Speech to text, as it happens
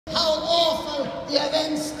the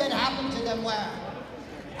events that happened to them were.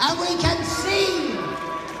 And we can see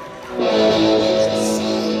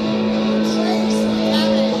trace the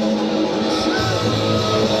damage.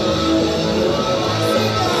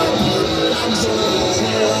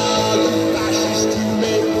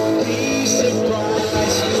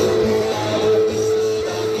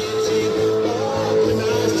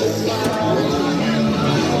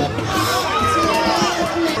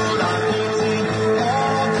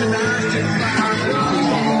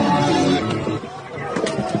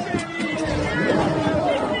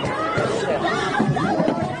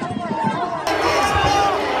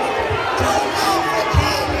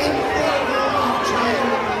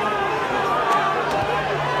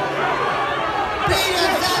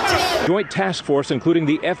 Joint task force, including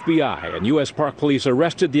the FBI and U.S. Park Police,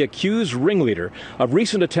 arrested the accused ringleader of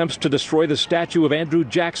recent attempts to destroy the statue of Andrew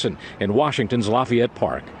Jackson in Washington's Lafayette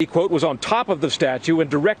Park. He, quote, was on top of the statue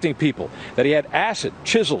and directing people, that he had acid,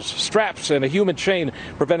 chisels, straps, and a human chain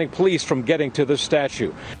preventing police from getting to the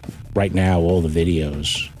statue. Right now, all the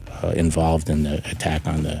videos involved in the attack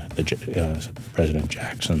on President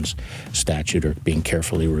Jackson's statue are being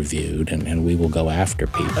carefully reviewed, and we will go after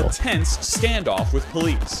people. A tense standoff with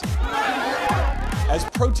police as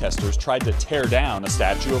protesters tried to tear down a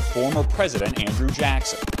statue of former President Andrew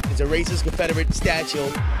Jackson. It's a racist Confederate statue.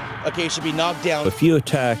 Okay, it should be knocked down. If you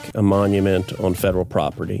attack a monument on federal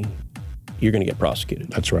property, you're going to get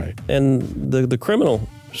prosecuted. That's right. And the criminal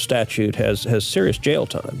statute has serious jail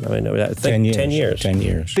time. I mean, I think 10 years. 10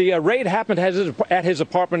 years. The raid happened at his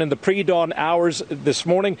apartment in the pre-dawn hours this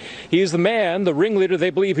morning. He's the man, the ringleader, they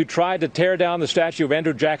believe, who tried to tear down the statue of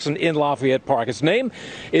Andrew Jackson in Lafayette Park. His name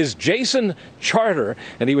is Jason Charter,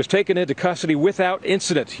 and he was taken into custody without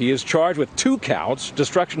incident. He is charged with 2 counts,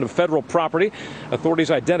 destruction of federal property. Authorities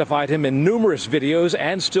identified him in numerous videos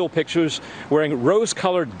and still pictures wearing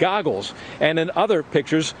rose-colored goggles, and in other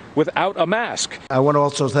pictures without a mask. I want to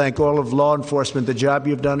also thank all of law enforcement. The job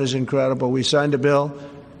you've done is incredible. We signed a bill.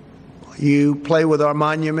 You play with our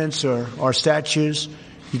monuments or our statues,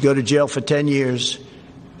 you go to jail for 10 years.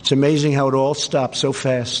 It's amazing how it all stopped so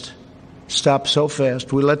fast. Stopped so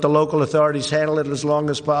fast. We let the local authorities handle it as long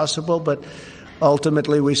as possible, but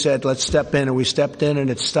ultimately we said, let's step in, and we stepped in,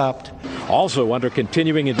 and it stopped. Also under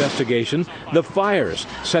continuing investigation, the fires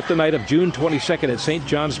set the night of June 22nd at St.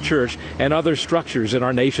 John's Church and other structures in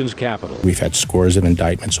our nation's capital. We've had scores of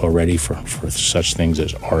indictments already for such things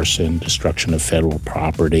as arson, destruction of federal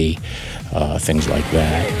property, things like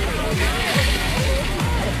that.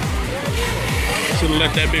 Should have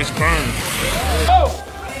let that bitch burn. Oh!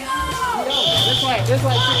 This way, this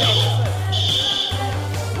way, this way.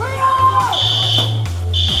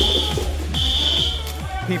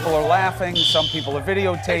 People are laughing, some people are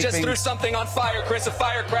videotaping. I just threw something on fire, Chris, a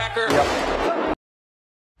firecracker. Yep.